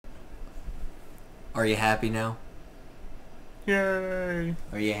Are you happy now? Yay!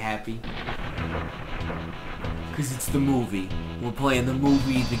 Are you happy? Because it's the movie. We're playing the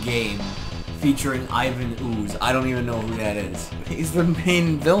movie, the game, featuring Ivan Ooze. I don't even know who that is. He's the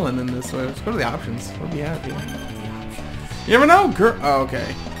main villain in this one. Let's go to the options. We'll be happy. You never know, girl. Oh,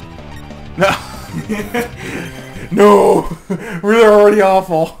 okay. No. No! We're already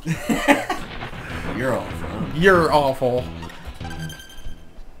awful. You're awful. You're awful.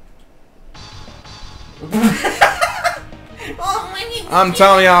 I'm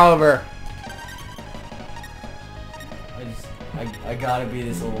Tommy Oliver. I gotta be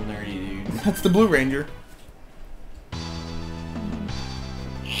this little nerdy dude. That's the Blue Ranger.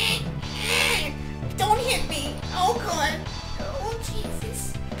 Don't hit me! Oh god! Oh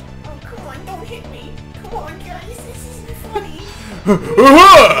Jesus! Oh come on, don't hit me! Come on guys, this isn't funny!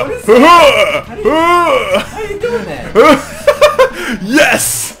 What is that? How are you doing that?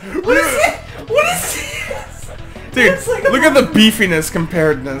 Yes! What is it? What is this? Dude, Like look at the beefiness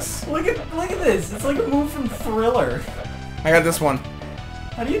comparedness. Look at this. It's like a move from Thriller. I got this one.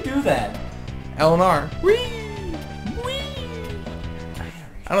 How do you do that? L and R. Whee! Whee!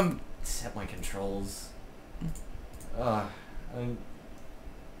 I don't set my controls.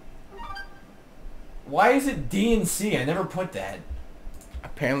 Why is it D and C? I never put that.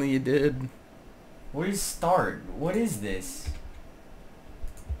 Apparently you did. Where's start? What is this?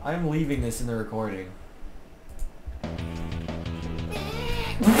 I'm leaving this in the recording.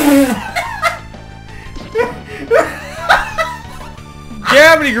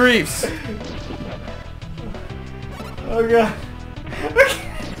 Gabby griefs! Oh god.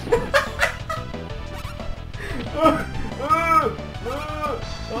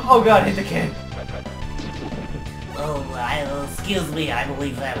 Oh god, hit the can. Oh, excuse me, I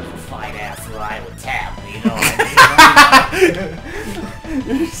believe that was a fine ass ride with tap, you know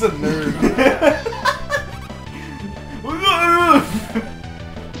You're just a nerd.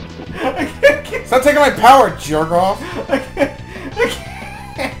 Stop taking my power, jerk off! I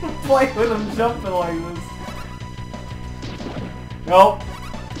can't play with him jumping like this. Nope.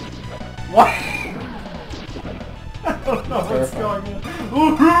 What? I don't know what's going on.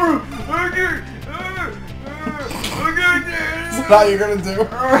 Is that all you're gonna do?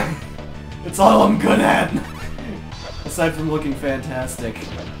 It's all I'm good at. Aside from looking fantastic.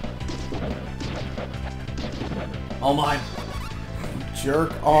 All mine.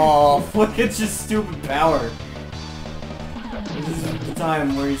 Jerk off. Look at your stupid power. This is the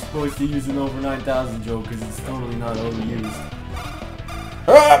time where you're supposed to use an over 9,000 joke because it's totally not overused.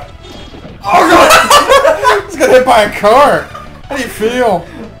 Ah! Oh god! I was gonna hit by a car. How do you feel?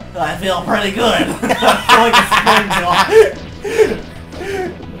 I feel pretty good. I feel like a sponge.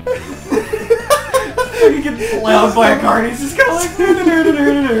 You get plowed by a car and he's just kind of like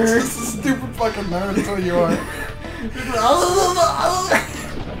Just a stupid fucking nerd until you are.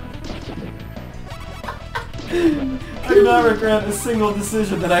 I do not regret a single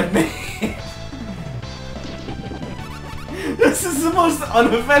decision that I've made. This is the most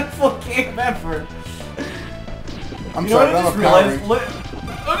uneventful game ever. I'm You know sorry, what I I'm just a Power realized?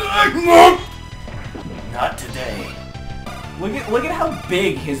 Ranger. Not today. Look at how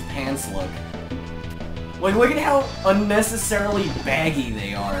big his pants look. Like, look at how unnecessarily baggy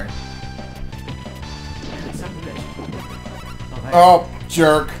they are. Oh,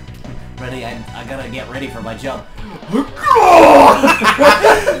 jerk. Ready? I gotta get ready for my jump.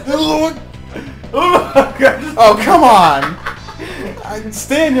 Oh, come on.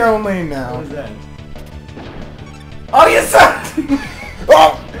 Stay in your own lane now. What is that? Oh, you suck!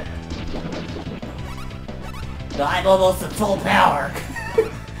 Oh! I'm almost at full power.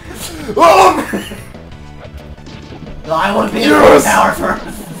 Oh! No, I want to be Yes! at full power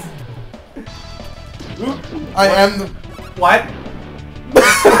first. I am the... What?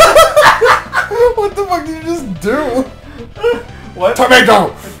 What the fuck did you just do? What?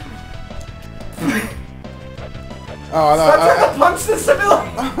 Tomato! Oh, Stop trying to punch the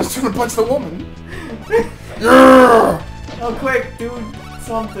civilian! I was trying to punch the woman. Yeah! Oh, quick, dude,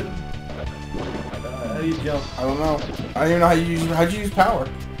 something. How do you jump? I don't know. I don't even know how you use. How'd you use power?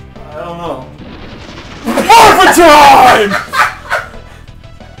 I don't know. Overtime!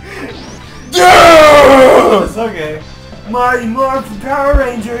 Yeah! It's okay. Marty Morphin Power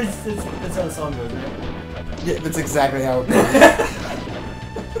Rangers! That's how the song goes, right? Yeah, that's exactly how it goes.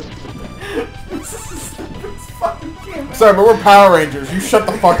 This is the stupidest fucking game. Sorry, but we're Power Rangers. You shut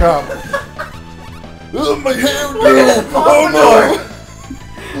the fuck up. Oh, my hair, dude! Oh no!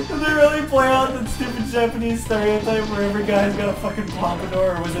 Did they really play out the stupid Japanese stereotype where every guy's got a fucking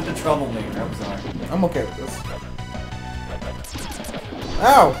pompadour, or was it the troublemaker? I'm sorry. I'm okay with this.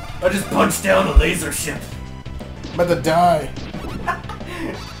 Ow! I just punched down a laser ship. I'm about to die.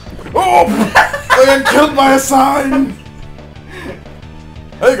 Oh! I got killed by a sign!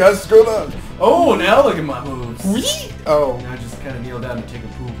 Hey guys, what's going on? Oh, now look at my moves. Whee! Oh. Now just kind of kneel down and take a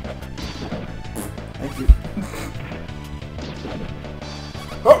poop. Thank you.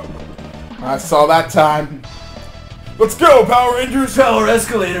 Oh! I saw that time. Let's go, Power Rangers! Power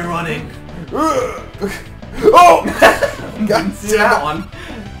escalator running. Oh! God See that one?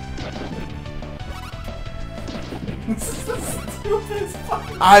 This is the stupidest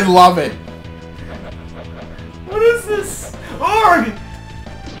fucking... I love it. What is this? Org!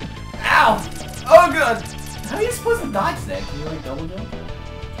 Ow! Oh god! How are you supposed to dodge that? Can you like double jump?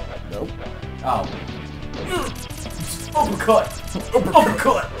 Nope. Oh. Uppercut!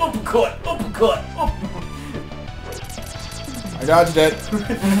 Uppercut! Uppercut! Uppercut! I dodged it.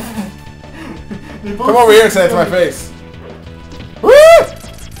 Come over here and say it to my face. Woo!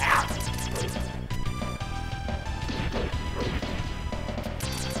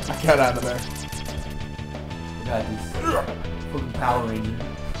 I got out of there. I got this fucking Power Ranger.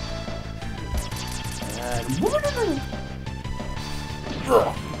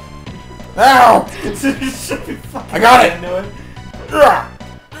 Ow! I got it!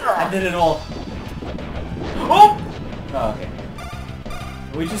 I did it all. Oh! Oh, okay.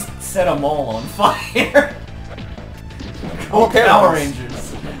 We just set them all on fire. Okay, Power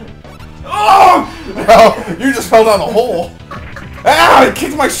Rangers. Oh! Well, you just fell down the hole. Ow! It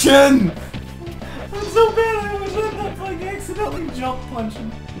kicked my shin! I'm so bad I was like accidentally jump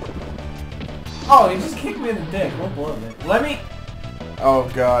punching. Oh, he just kicked me in the dick. What blow it? Let me. Oh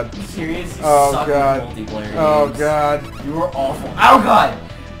god. Are you serious? You Oh suck god. at multiplayer Oh games. god. You were awful. Oh god!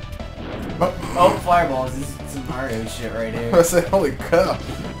 Oh, Oh, fireballs. This is some Mario shit right here. I said, holy crap.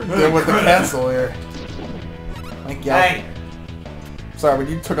 We're dealing with the castle here. Thank you. Hey! Sorry,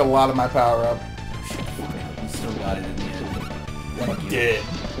 but you took a lot of my power up. You still got it in the end. I did.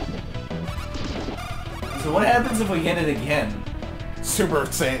 So what happens if we hit it again? Super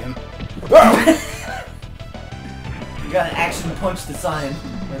Saiyan. Oh! You gotta action punch the sign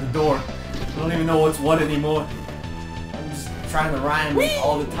or the door. I don't even know what's what anymore. I'm just trying to rhyme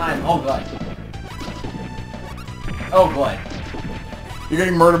all the time. Oh god. Oh god. You're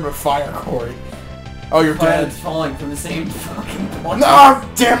getting murdered with fire, Corey. Oh, you're Fire dead. that's falling from the same fucking point. No!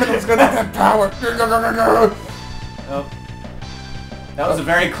 Damn it! I was gonna have that power. Oh. That was a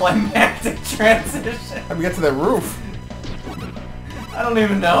very climactic transition. How'd we get to that roof? I don't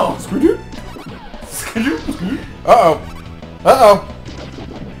even know. Uh-oh. Uh-oh.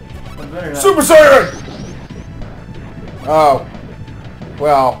 I better not. Super Saiyan! Oh.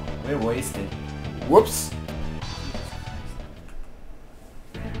 Well. We're wasted. Whoops.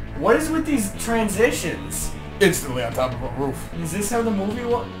 What is with these transitions? Instantly on top of a roof. Is this how the movie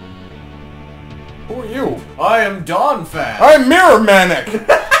was? Who are you? I am Dawn Fat. I'm Mirror Manic!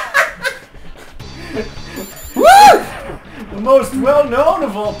 Woo! The most well-known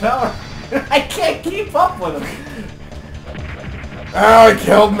of all power. I can't keep up with him. Oh, he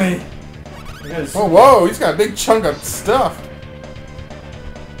killed me. Oh, whoa, he's got a big chunk of stuff.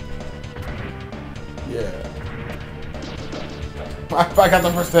 Yeah. I got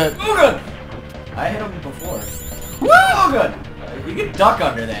the first hit. Oh, good. I hit him before. Woo! Oh, good. You can duck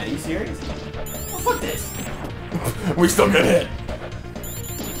under that. Are you serious? Oh, fuck this. We still get hit.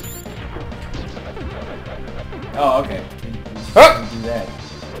 Oh, okay. Ah! Do that.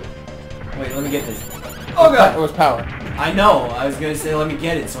 Wait, let me get this. Oh god! It was power. I know. I was gonna say let me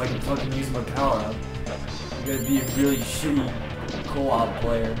get it so I can fucking use my power up. I'm gonna be a really shitty co-op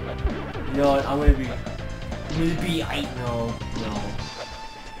player. You know what? I'm gonna be. I no.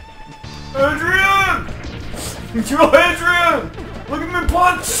 Adrian! Yo, Adrian! Look at me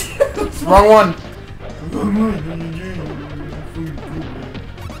punch! Wrong one.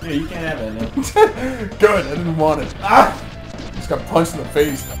 Yeah, you can't have it now. Good, I didn't want it. Ah! Just got punched in the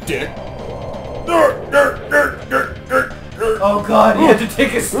face, dick. Oh god, he had to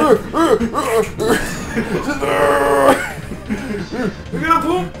take a step. We're gonna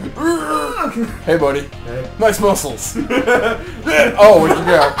poop! Hey, buddy. Hey. Nice muscles. Oh, where'd you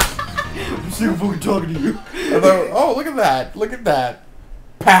go? I'm sick of fucking talking to you. Oh, look at that. Look at that.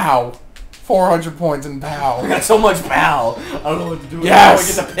 Pow. 400 points in I pow. got so much pow. I don't know what to do with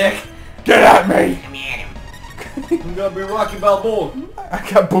Yes! it. I get the pick. Get at me. Come at him. I'm gonna be Rocky Balboa. I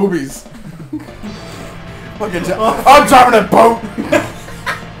got boobies. Look at you. I'm driving a boat.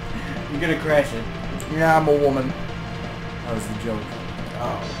 You're gonna crash it. Yeah, I'm a woman. That was the joke.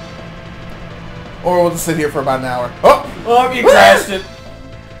 Oh. Or we'll just sit here for about an hour. Oh! Oh, you crashed it.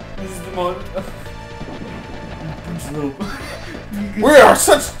 This is the most... bunch of little... We are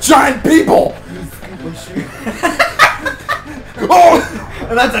such giant people! Oh!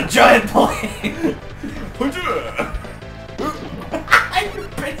 And that's a giant plane! You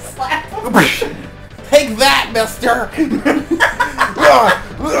bitch slap him! Take that, mister!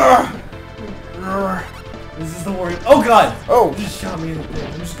 This is the worst. Oh god! Oh! Just shot me in the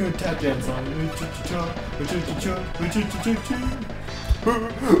face. I'm just gonna tap dance on it.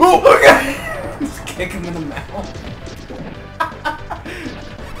 Oh god! Just kick him in the mouth.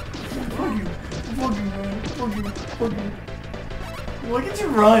 Fuck you. Fuck you, man. Fuck you. Fuck you. Look at you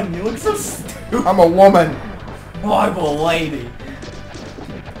run. You look so stupid. I'm a woman. Bible lady.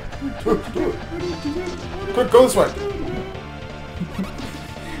 Quick, go this way.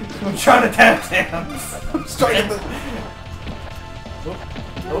 I'm trying to tap dance. I'm just trying to get the...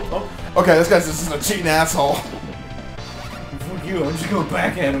 Oh. Okay, this guy's just a cheating asshole. Fuck you. I'm just going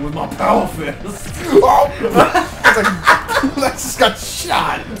back at him with my power fist. Oh! It's like, that just got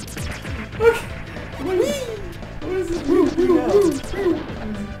shot. Okay. What is this?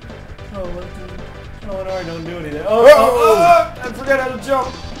 Oh, no, don't do anything. Oh, I forgot how to jump.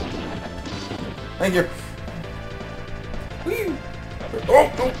 Thank you.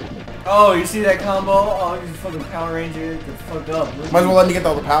 Oh, you see that combo? Oh, you fucking Power Ranger. Get the fuck up. Might as well let me get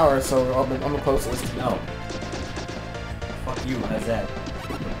all the power, so I'm the closest. No. Fuck you, how's that?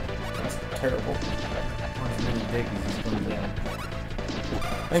 That's terrible. Punch him in the dick, he's just coming down.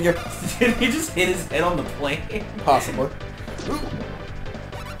 Thank you. Did he just hit his head on the plane? Possibly.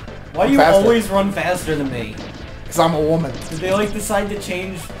 Why do you always run faster than me? Because I'm a woman. Did they like decide to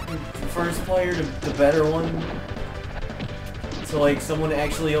change the first player to the better one? So like someone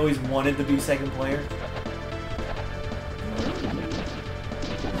actually always wanted to be second player?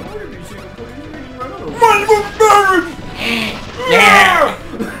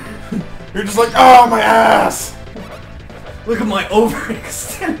 You're just like, oh my ass! Look at my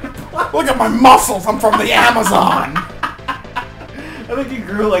overextended butt. Look at my muscles! I'm from the Amazon! I think you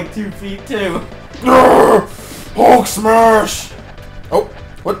grew like 2 feet too. Hulk smash! Oh,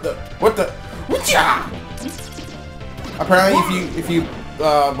 what the? Whatcha? Apparently, if you,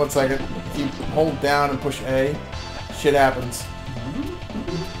 1 second, if you hold down and push A, shit happens.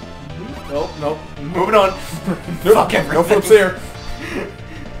 Nope. Moving on. Fuck everything. No flips here.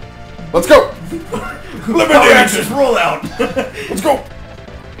 Let's go! Let me just roll out. Let's go!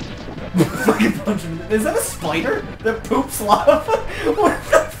 Fucking punch him. Is that a spider that poops lava? What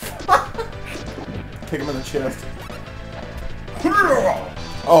the fuck? Kick him in the chest.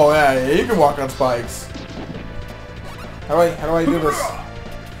 Oh yeah, you can walk on spikes. How do I do this?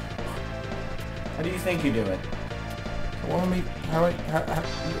 How do you think you do it? Well, let me.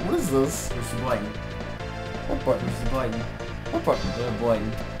 What is this? Push the button. What button? Push the button. What button? The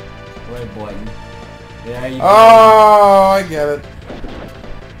button. Red button. Yeah, you. Oh, I get it.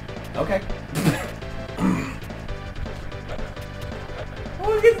 Okay.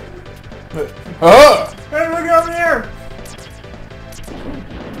 Look at. Hey, look over there!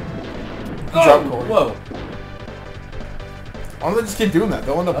 Drop cord. Whoa. Why don't they just keep doing that?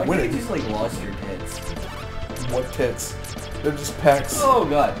 They'll end up winning. You just like lost your tits. What tits? They're just pecs. Oh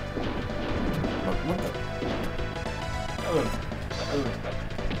god. What the?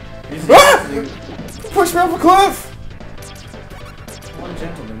 Ah! Push me off a cliff! One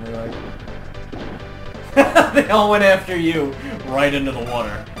gentleman, they're like... They all went after you, right into the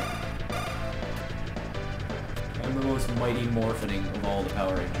water. I'm the most mighty morphining of all the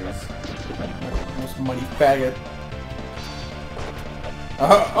Power Rangers. Most mighty faggot.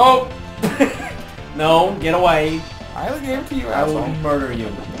 Oh! No, get away. I only gave it to you, I will asshole. murder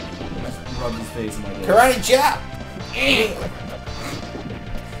you. Just rub his face in my dick. Karate chop!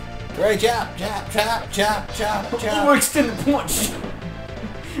 Karate chop, chop, chop, chop, chop, chop. Oh, extended punch!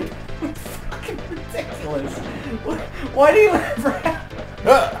 Fucking ridiculous. Why do you ever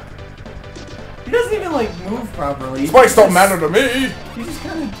have... He doesn't even like move properly. Spikes don't matter to me! He just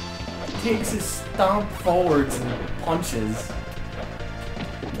kind of takes his stomp forwards and punches.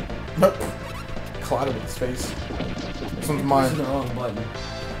 Clotted in his face. This one's This mine. is the wrong button.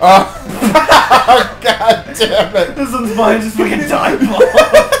 Oh! God damn it! This one's mine, just fucking die ball.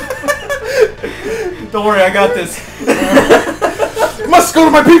 Don't worry, I got this. Must go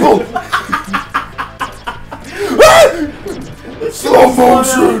to my people! Slow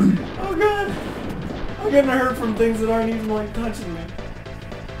motion! Oh god. I'm getting hurt from things that aren't even like touching me.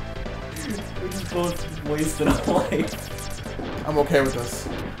 We just both wasted a life. I'm okay with this.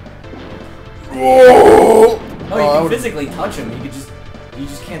 Whoa! Oh, you can physically touch him. You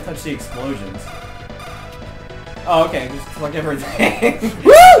just can't touch the explosions. Oh, okay. Just fuck everything.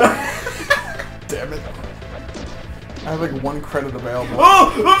 Damn it. I have like 1 credit available.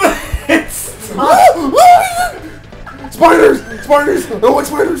 Oh! Spiders! Spiders! I don't like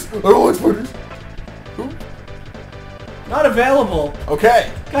spiders! I don't like spiders! Not available.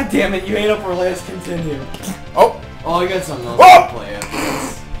 Okay. God damn it, you ate up our last continue. Oh! Oh, I got something else Oh! to play after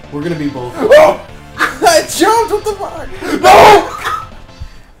this. We're gonna be both. Oh! I jumped! What the fuck? No!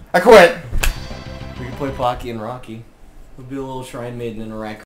 I quit. We can play Pocky and Rocky. We'll be a little shrine maiden in a raccoon.